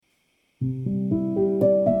We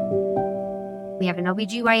have an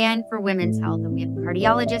OBGYN for women's health, and we have a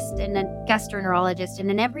cardiologist and a gastroenterologist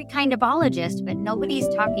and an every kind of ologist, but nobody's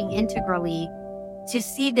talking integrally to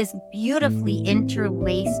see this beautifully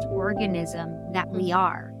interlaced organism that we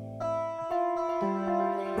are.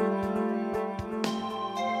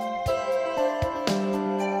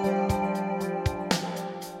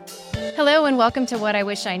 Hello and welcome to What I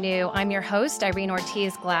Wish I Knew. I'm your host, Irene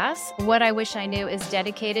Ortiz-Glass. What I Wish I Knew is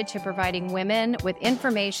dedicated to providing women with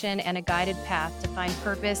information and a guided path to find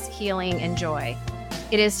purpose, healing, and joy.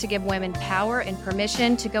 It is to give women power and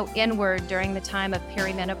permission to go inward during the time of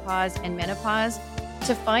perimenopause and menopause,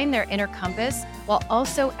 to find their inner compass while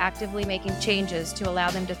also actively making changes to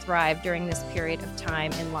allow them to thrive during this period of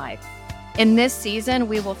time in life. In this season,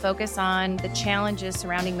 we will focus on the challenges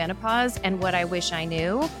surrounding menopause and what I wish I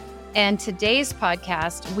knew. And today's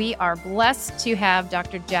podcast, we are blessed to have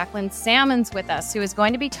Dr. Jacquelyn Sammons with us, who is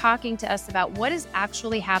going to be talking to us about what is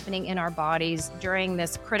actually happening in our bodies during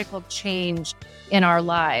this critical change in our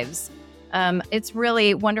lives. It's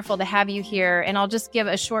really wonderful to have you here. And I'll just give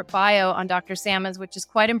a short bio on Dr. Sammons, which is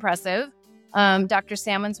quite impressive. Dr.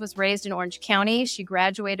 Sammons was raised in Orange County. She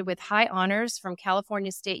graduated with high honors from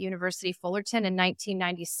California State University, Fullerton in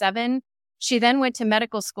 1997. She then went to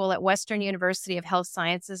medical school at Western University of Health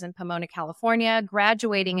Sciences in Pomona, California,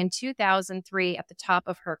 graduating in 2003 at the top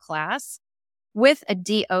of her class with a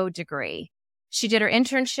DO degree. She did her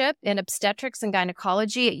internship in obstetrics and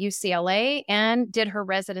gynecology at UCLA and did her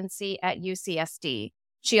residency at UCSD.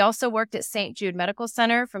 She also worked at St. Jude Medical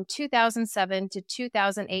Center from 2007 to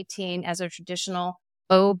 2018 as a traditional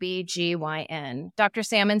OBGYN. Dr.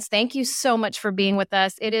 Sammons, thank you so much for being with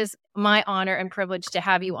us. It is my honor and privilege to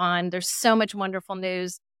have you on. There's so much wonderful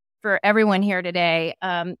news for everyone here today.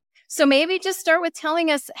 So maybe just start with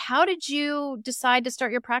telling us, how did you decide to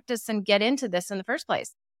start your practice and get into this in the first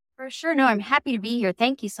place? For sure. No, I'm happy to be here.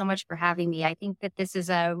 Thank you so much for having me. I think that this is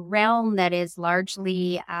a realm that is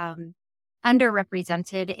largely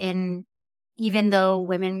underrepresented in, even though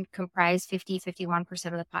women comprise 51%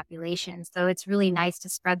 of the population. So it's really nice to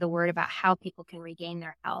spread the word about how people can regain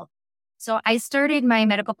their health. So I started my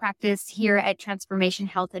medical practice here at Transformation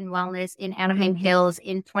Health and Wellness in Anaheim Hills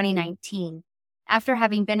in 2019. After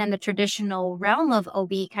having been in the traditional realm of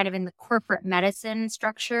OB, kind of in the corporate medicine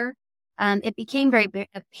structure, it became very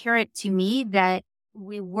apparent to me that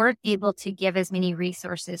we weren't able to give as many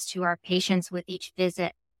resources to our patients with each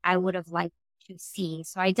visit I would have liked to see.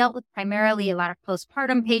 So I dealt with primarily a lot of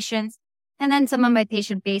postpartum patients, and then some of my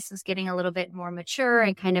patient base was getting a little bit more mature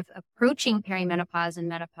and kind of approaching perimenopause and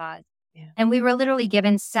menopause. Yeah. And we were literally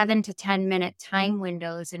given 7 to 10 minute time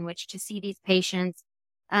windows in which to see these patients.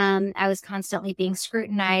 I was constantly being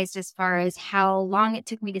scrutinized as far as how long it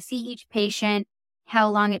took me to see each patient, how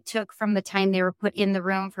long it took from the time they were put in the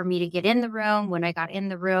room for me to get in the room, when I got in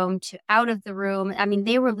the room to out of the room. I mean,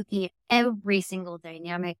 they were looking at every single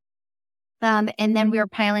dynamic. And then we were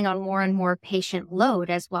piling on more and more patient load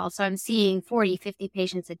as well. So I'm seeing 40, 50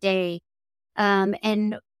 patients a day,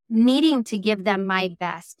 and needing to give them my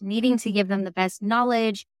best, needing to give them the best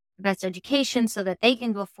knowledge, the best education so that they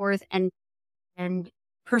can go forth and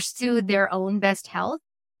pursue their own best health.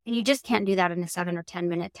 And you just can't do that in a 7 or 10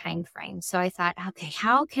 minute time frame. So I thought, okay,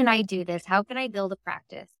 how can I do this? How can I build a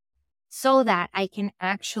practice so that I can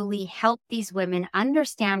actually help these women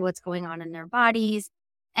understand what's going on in their bodies?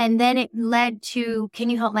 And then it led to, can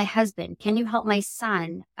you help my husband? Can you help my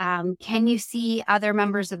son? Can you see other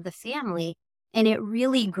members of the family? And it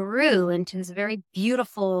really grew into this very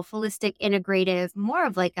beautiful, holistic, integrative, more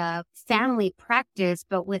of like a family practice,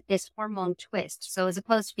 but with this hormone twist. So as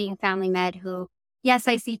opposed to being family med who, yes,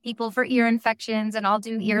 I see people for ear infections and I'll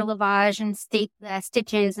do ear lavage and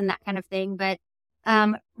stitches and that kind of thing. But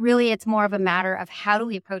really, it's more of a matter of how do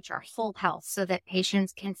we approach our whole health so that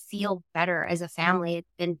patients can feel better as a family.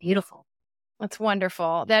 It's been beautiful. That's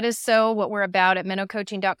wonderful. That is so what we're about at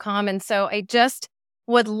MenoCoaching.com. And so I just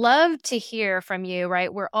would love to hear from you,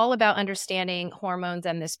 right? We're all about understanding hormones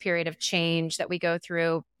and this period of change that we go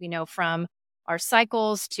through, from our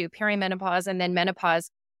cycles to perimenopause and then menopause.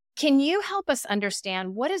 Can you help us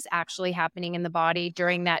understand what is actually happening in the body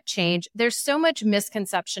during that change? There's so much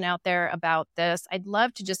misconception out there about this. I'd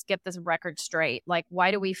love to just get this record straight. Like,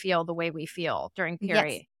 why do we feel the way we feel during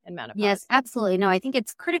peri and menopause? Yes, absolutely. No, I think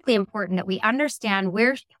it's critically important that we understand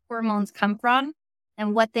where hormones come from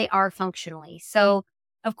and what they are functionally. So,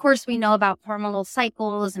 of course, we know about hormonal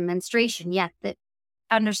cycles and menstruation. Yes, that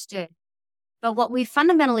understood. But what we've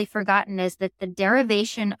fundamentally forgotten is that the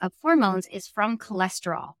derivation of hormones is from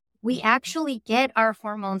cholesterol. We actually get our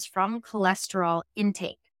hormones from cholesterol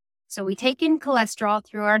intake. So we take in cholesterol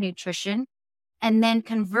through our nutrition, and then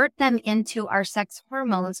convert them into our sex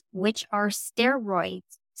hormones, which are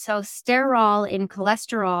steroids. So sterol in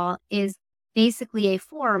cholesterol is basically a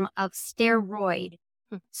form of steroid.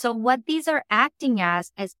 So what these are acting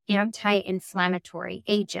as anti-inflammatory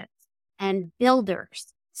agents and builders.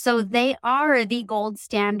 So they are the gold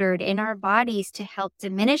standard in our bodies to help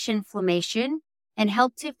diminish inflammation and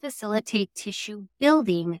help to facilitate tissue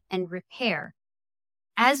building and repair.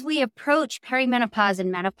 As we approach perimenopause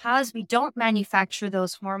and menopause, we don't manufacture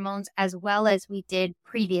those hormones as well as we did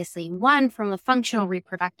previously. One, from a functional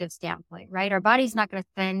reproductive standpoint, right? Our body's not going to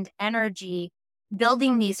spend energy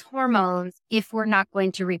building these hormones if we're not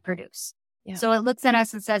going to reproduce. Yeah. So it looks at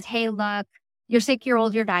us and says, hey, look, you're sick, you're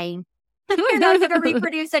old, you're dying. You're not going to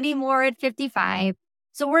reproduce anymore at 55.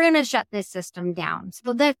 So we're going to shut this system down.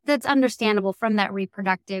 So that's understandable from that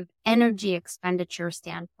reproductive energy expenditure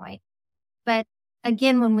standpoint. But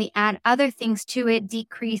again, when we add other things to it,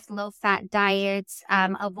 decrease low-fat diets,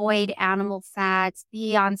 avoid animal fats,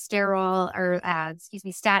 be on statin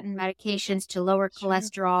medications to lower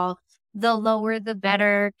cholesterol, the lower the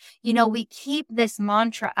better. You know, we keep this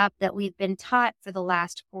mantra up that we've been taught for the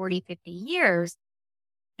last 40, 50 years,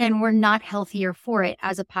 and we're not healthier for it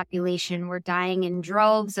as a population. We're dying in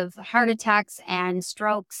droves of heart attacks and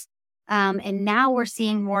strokes. And now we're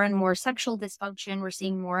seeing more and more sexual dysfunction. We're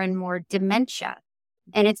seeing more and more dementia.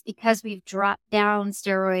 And it's because we've dropped down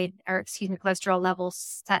cholesterol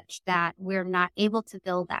levels such that we're not able to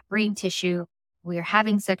build that brain tissue. We're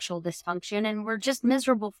having sexual dysfunction, and we're just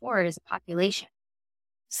miserable for it as a population.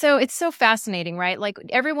 So it's so fascinating, right? Like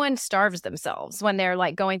everyone starves themselves when they're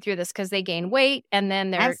like going through this because they gain weight, and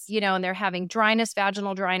then they're, and they're having dryness,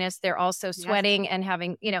 vaginal dryness. They're also sweating and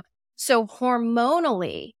having, so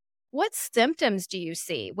hormonally, what symptoms do you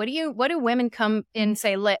see? What do women come in and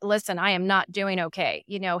say, listen, I am not doing okay.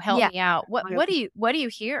 Help me out. What do you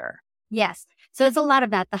hear? Yes. So it's a lot of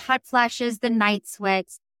that. The hot flashes, the night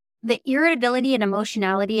sweats, the irritability and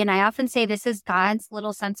emotionality. And I often say this is God's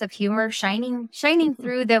little sense of humor shining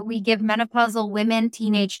through that we give menopausal women,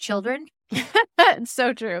 teenage children. It's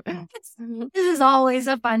so true. This is always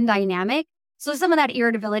a fun dynamic. So some of that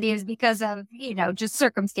irritability is because of, just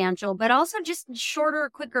circumstantial, but also just shorter,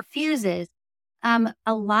 quicker fuses.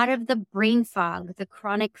 A lot of the brain fog, the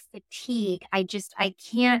chronic fatigue. I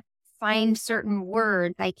can't find certain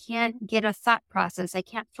words. I can't get a thought process. I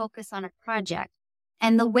can't focus on a project.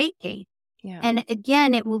 And the weight gain. Yeah. And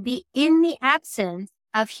again, it will be in the absence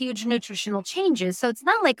of huge nutritional changes. So it's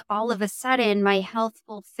not like all of a sudden my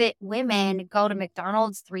healthful, fit women go to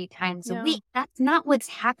McDonald's 3 times a week. That's not what's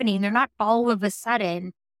happening. They're not all of a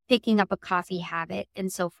sudden picking up a coffee habit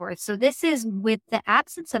and so forth. So this is with the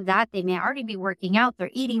absence of that, they may already be working out, they're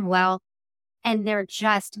eating well, and they're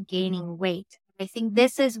just gaining weight. I think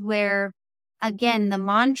this is where, again, the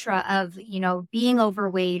mantra of, being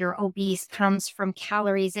overweight or obese comes from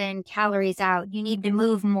calories in, calories out. You need to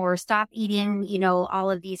move more, stop eating,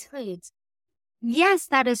 all of these foods. Yes,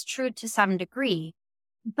 that is true to some degree.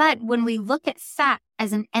 But when we look at fat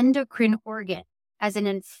as an endocrine organ, as an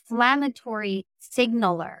inflammatory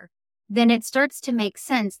signaler, then it starts to make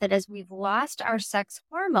sense that as we've lost our sex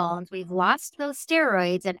hormones, we've lost those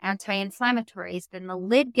steroids and anti-inflammatories, then the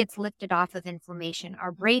lid gets lifted off of inflammation.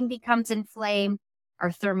 Our brain becomes inflamed. Our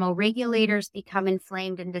thermoregulators become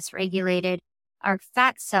inflamed and dysregulated. Our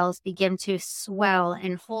fat cells begin to swell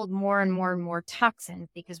and hold more and more and more toxins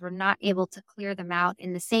because we're not able to clear them out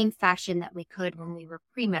in the same fashion that we could when we were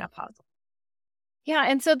premenopausal. Yeah.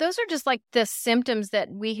 And so those are just like the symptoms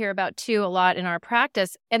that we hear about too a lot in our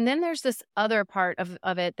practice. And then there's this other part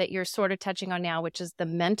of it that you're sort of touching on now, which is the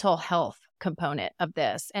mental health component of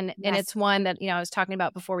this. And it's one that, I was talking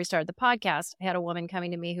about before we started the podcast. I had a woman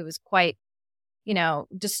coming to me who was quite,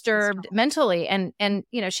 disturbed mentally. And,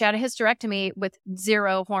 she had a hysterectomy with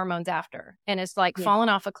 0 hormones after. And it's like fallen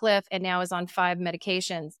off a cliff and now is on 5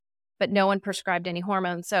 medications, but no one prescribed any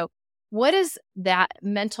hormones. So what is that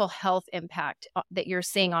mental health impact that you're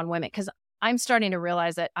seeing on women? Because I'm starting to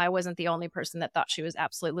realize that I wasn't the only person that thought she was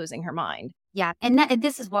absolutely losing her mind. Yeah. And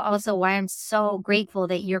this is also why I'm so grateful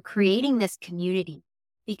that you're creating this community,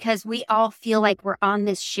 because we all feel like we're on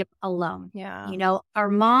this ship alone. Yeah. Our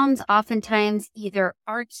moms oftentimes either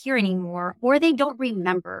aren't here anymore or they don't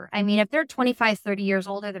remember. I mean, if they're 25, 30 years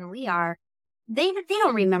older than we are, they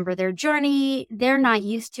don't remember their journey. They're not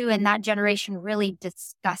used to, in that generation, really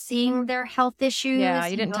discussing their health issues. Yeah,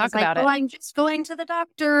 you didn't talk about it. I'm just going to the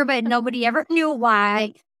doctor, but nobody ever knew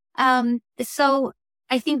why. So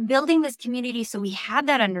I think building this community so we have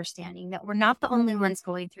that understanding that we're not the only ones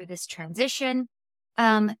going through this transition,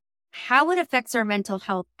 how it affects our mental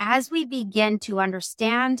health as we begin to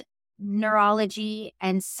understand neurology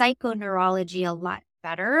and psychoneurology a lot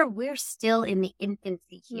better. We're still in the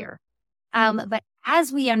infancy here. But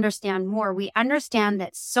as we understand more, we understand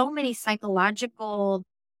that so many psychological,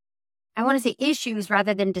 I want to say issues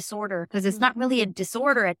rather than disorder, because it's not really a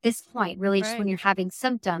disorder at this point, really just when you're having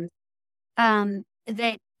symptoms,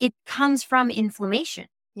 that it comes from inflammation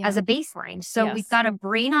as a baseline. So we've got a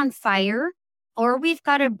brain on fire, or we've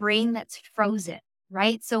got a brain that's frozen,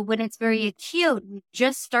 right? So when it's very acute, we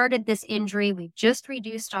just started this injury, we've just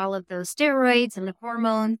reduced all of those steroids and the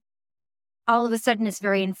hormones. All of a sudden it's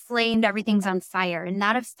very inflamed, everything's on fire, and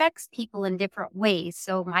that affects people in different ways.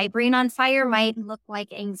 So my brain on fire might look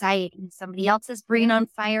like anxiety. Somebody else's brain on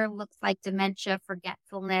fire looks like dementia,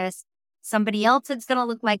 forgetfulness. Somebody else, it's going to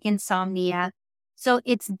look like insomnia. So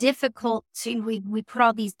it's difficult we put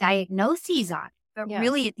all these diagnoses on, but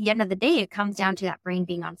really at the end of the day, it comes down to that brain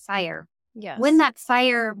being on fire. Yes. When that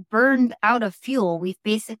fire burned out of fuel, we've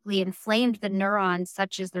basically inflamed the neurons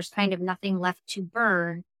such as there's kind of nothing left to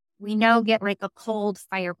burn. We now get like a cold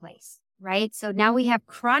fireplace, right? So now we have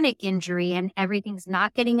chronic injury and everything's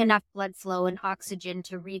not getting enough blood flow and oxygen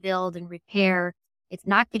to rebuild and repair. It's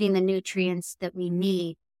not getting the nutrients that we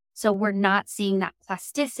need. So we're not seeing that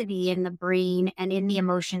plasticity in the brain and in the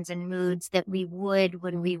emotions and moods that we would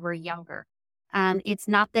when we were younger. It's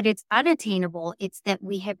not that it's unattainable. It's that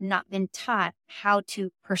we have not been taught how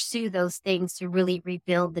to pursue those things to really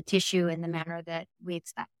rebuild the tissue in the manner that we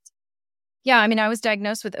expect. Yeah, I mean, I was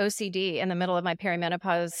diagnosed with OCD in the middle of my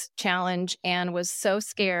perimenopause challenge and was so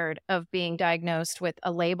scared of being diagnosed with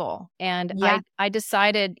a label. And I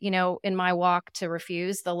decided, in my walk to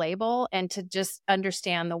refuse the label and to just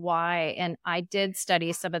understand the why. And I did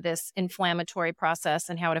study some of this inflammatory process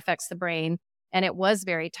and how it affects the brain. And it was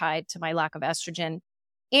very tied to my lack of estrogen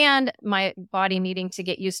and my body needing to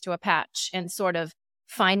get used to a patch and sort of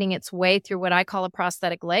finding its way through what I call a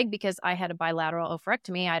prosthetic leg, because I had a bilateral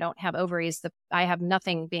oophorectomy. I don't have ovaries. I have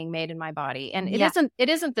nothing being made in my body. And it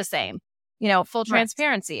isn't the same, full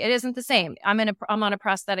transparency. It isn't the same. I'm on a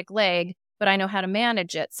prosthetic leg, but I know how to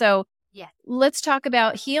manage it. So let's talk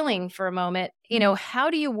about healing for a moment. How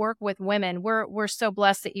do you work with women? We're so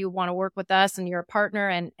blessed that you want to work with us and you're a partner,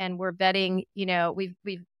 and we're vetting,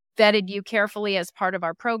 we've vetted you carefully as part of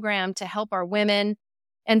our program to help our women.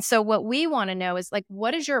 And so what we want to know is, like,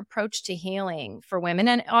 what is your approach to healing for women?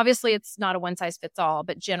 And obviously it's not a one size fits all,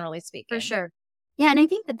 but generally speaking. For sure. Yeah. And I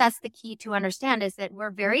think that that's the key to understand, is that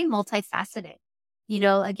we're very multifaceted.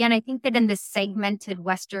 Again, I think that in this segmented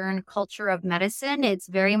Western culture of medicine, it's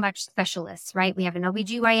very much specialists, right? We have an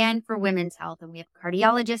OBGYN for women's health, and we have a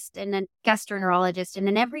cardiologist and a gastroenterologist and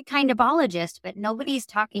then every kind of ologist, but nobody's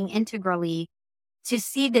talking integrally to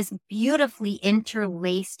see this beautifully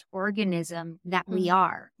interlaced organism that we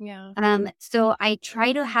are. Yeah. So I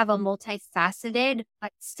try to have a multifaceted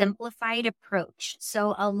but simplified approach.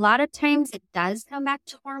 So a lot of times it does come back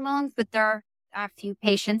to hormones, but there are a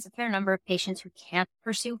fair number of patients who can't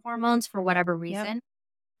pursue hormones for whatever reason.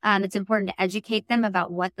 It's important to educate them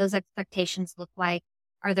about what those expectations look like.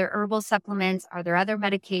 Are there herbal supplements? Are there other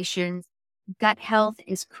medications? Gut health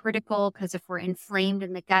is critical, because if we're inflamed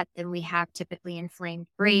in the gut, then we have typically inflamed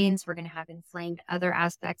brains. We're going to have inflamed other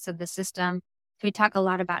aspects of the system. So we talk a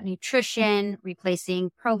lot about nutrition, replacing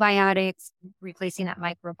probiotics, replacing that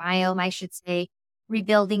microbiome, I should say,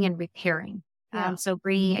 rebuilding and repairing. So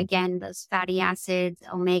bringing, again, those fatty acids,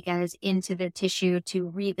 omegas into the tissue to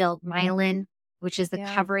rebuild myelin, which is the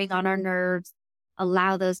covering on our nerves,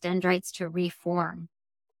 allow those dendrites to reform.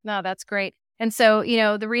 No, that's great. And so,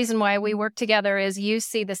 the reason why we work together is you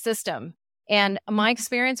see the system. And my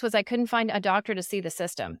experience was I couldn't find a doctor to see the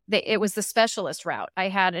system. It was the specialist route. I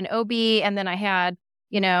had an OB, and then I had,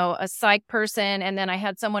 a psych person. And then I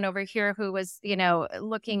had someone over here who was,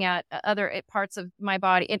 looking at other parts of my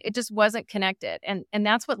body. It just wasn't connected. And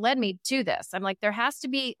that's what led me to this. I'm like, there has to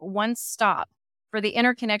be one stop for the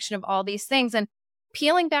interconnection of all these things. And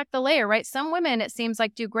peeling back the layer, right? Some women, it seems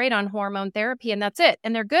like, do great on hormone therapy, and that's it.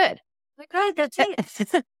 And they're good. God, that's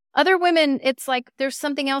it. Other women, it's like there's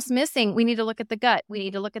something else missing. We need to look at the gut. We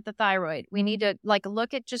need to look at the thyroid. We need to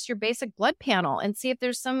look at just your basic blood panel and see if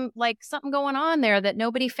there's something going on there that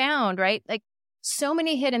nobody found, right? Like, so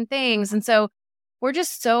many hidden things. And so we're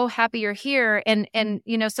just so happy you're here. And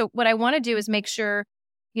so what I want to do is make sure,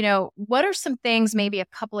 what are some things, maybe a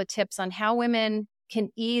couple of tips on how women can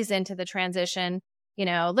ease into the transition.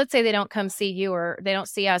 Let's say they don't come see you or they don't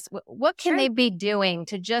see us. What can they be doing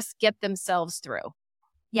to just get themselves through?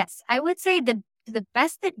 Yes, I would say the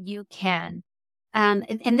best that you can.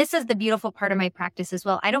 And this is the beautiful part of my practice as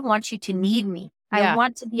well. I don't want you to need me. I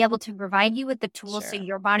want to be able to provide you with the tools so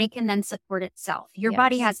your body can then support itself. Your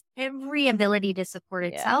body has every ability to support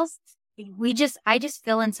itself. I just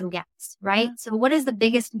fill in some gaps, right? Yeah. So what is the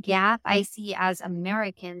biggest gap I see as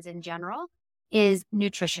Americans in general is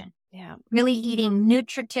nutrition. Yeah. Really eating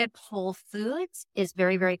nutritive whole foods is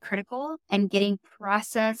very, very critical, and getting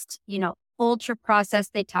processed, ultra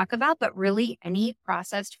processed they talk about, but really any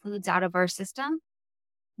processed foods out of our system.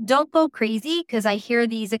 Don't go crazy, because I hear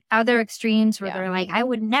these other extremes where they're like, I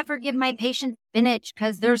would never give my patient spinach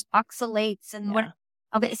because there's oxalates and what.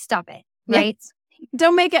 Okay, stop it, right?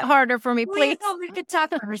 Don't make it harder for me, please. Don't make it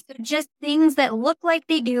tougher. So just things that look like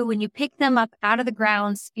they do when you pick them up out of the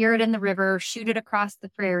ground, spear it in the river, shoot it across the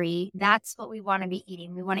prairie. That's what we want to be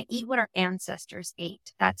eating. We want to eat what our ancestors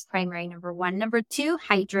ate. That's primary number one. Number two,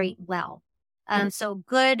 hydrate well. So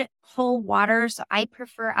good whole water. So I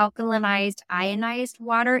prefer alkalinized, ionized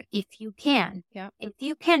water if you can. Yeah. If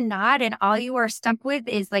you cannot, and all you are stuck with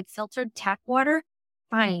is like filtered tap water,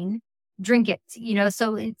 fine, drink it.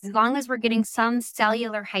 So as long as we're getting some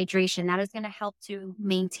cellular hydration, that is going to help to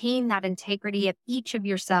maintain that integrity of each of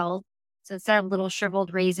your cells. So instead of little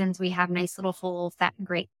shriveled raisins, we have nice little full fat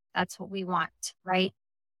grape. That's what we want, right?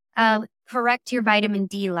 Correct your vitamin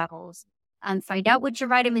D levels. Find out what your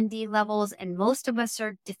vitamin D levels, and most of us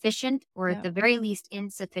are deficient, or at the very least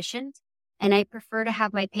insufficient. And I prefer to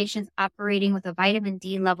have my patients operating with a vitamin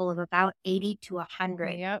D level of about 80 to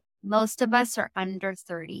 100. Yep. Most of us are under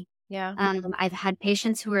 30. Yeah. I've had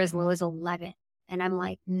patients who are as low as 11, and I'm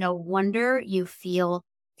like, no wonder you feel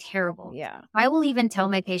terrible. Yeah. I will even tell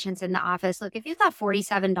my patients in the office, look, if you've got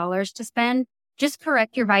 $47 to spend, just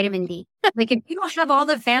correct your vitamin D. Like, if you don't have all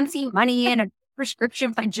the fancy money and a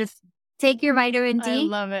prescription, just take your vitamin D. I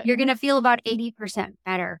love it. You're going to feel about 80%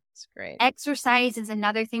 better. That's great. Exercise is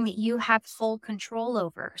another thing that you have full control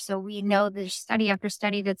over. So we know there's study after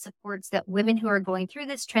study that supports that women who are going through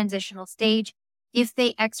this transitional stage, if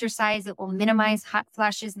they exercise, it will minimize hot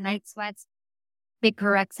flashes, night sweats. It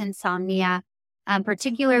corrects insomnia,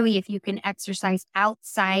 particularly if you can exercise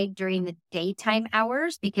outside during the daytime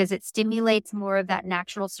hours, because it stimulates more of that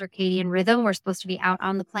natural circadian rhythm. We're supposed to be out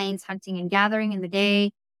on the plains hunting and gathering in the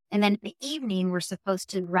day. And then in the evening, we're supposed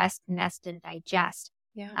to rest, nest, and digest.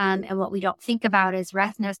 Yeah. And what we don't think about is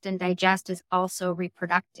rest, nest, and digest is also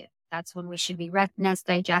reproductive. That's when we should be rest, nest,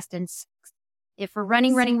 digest, and sex. If we're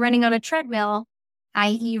running on a treadmill,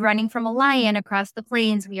 i.e. running from a lion across the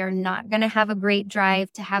plains, we are not going to have a great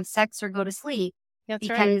drive to have sex or go to sleep. That's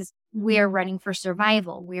because we are running for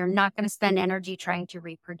survival. We are not going to spend energy trying to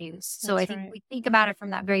reproduce. So I think we think about it from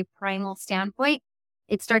that very primal standpoint.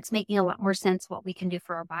 It starts making a lot more sense what we can do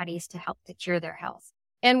for our bodies to help to cure their health.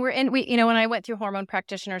 And when I went through hormone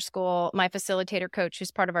practitioner school, my facilitator coach,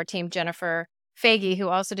 who's part of our team, Jennifer Faggy, who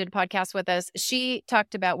also did a podcast with us, she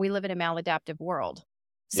talked about we live in a maladaptive world.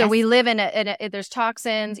 So we live in there's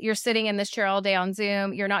toxins. You're sitting in this chair all day on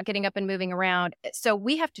Zoom. You're not getting up and moving around. So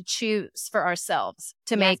we have to choose for ourselves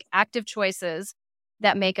to make active choices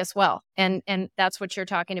that make us well. And that's what you're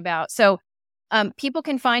talking about. So people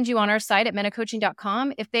can find you on our site at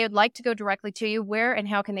menocoaching.com. If they would like to go directly to you, where and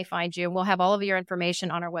how can they find you? We'll have all of your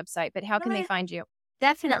information on our website, but how can they find you?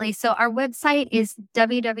 Definitely. So our website is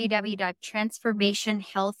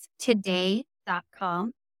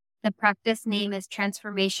www.transformationhealthtoday.com. The practice name is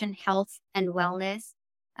Transformation Health and Wellness.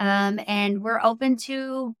 And we're open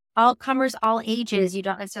to all comers, all ages. You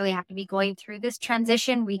don't necessarily have to be going through this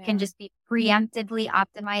transition. We can just be preemptively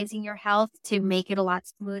optimizing your health to make it a lot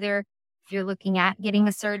smoother. If you're looking at getting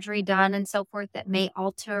a surgery done and so forth that may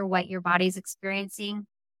alter what your body's experiencing,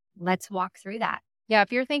 let's walk through that. Yeah,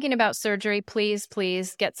 if you're thinking about surgery, please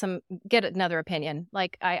get another opinion.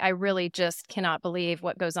 Like, I really just cannot believe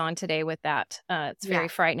what goes on today with that. It's very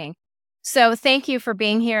frightening. So thank you for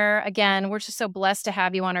being here. Again, we're just so blessed to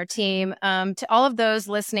have you on our team. To all of those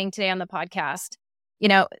listening today on the podcast,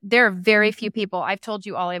 there are very few people. I've told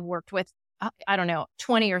you all I've worked with,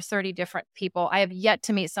 20 or 30 different people. I have yet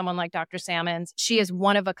to meet someone like Dr. Sammons. She is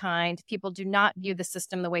one of a kind. People do not view the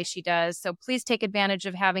system the way she does. So please take advantage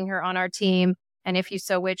of having her on our team. And if you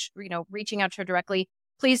so wish, reaching out to her directly,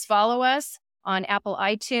 please follow us on Apple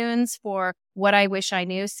iTunes for What I Wish I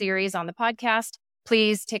Knew series on the podcast.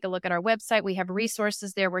 Please take a look at our website. We have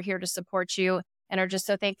resources there. We're here to support you and are just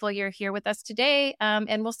so thankful you're here with us today.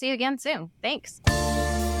 And we'll see you again soon. Thanks.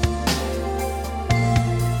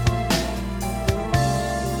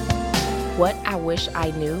 What I Wish I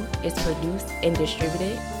Knew is produced and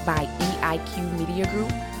distributed by EIQ Media Group,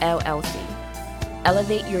 LLC.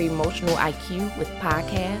 Elevate your emotional IQ with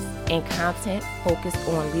podcasts and content focused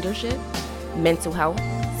on leadership, mental health,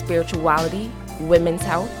 spirituality, women's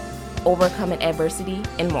health, overcoming adversity,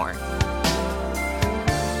 and more.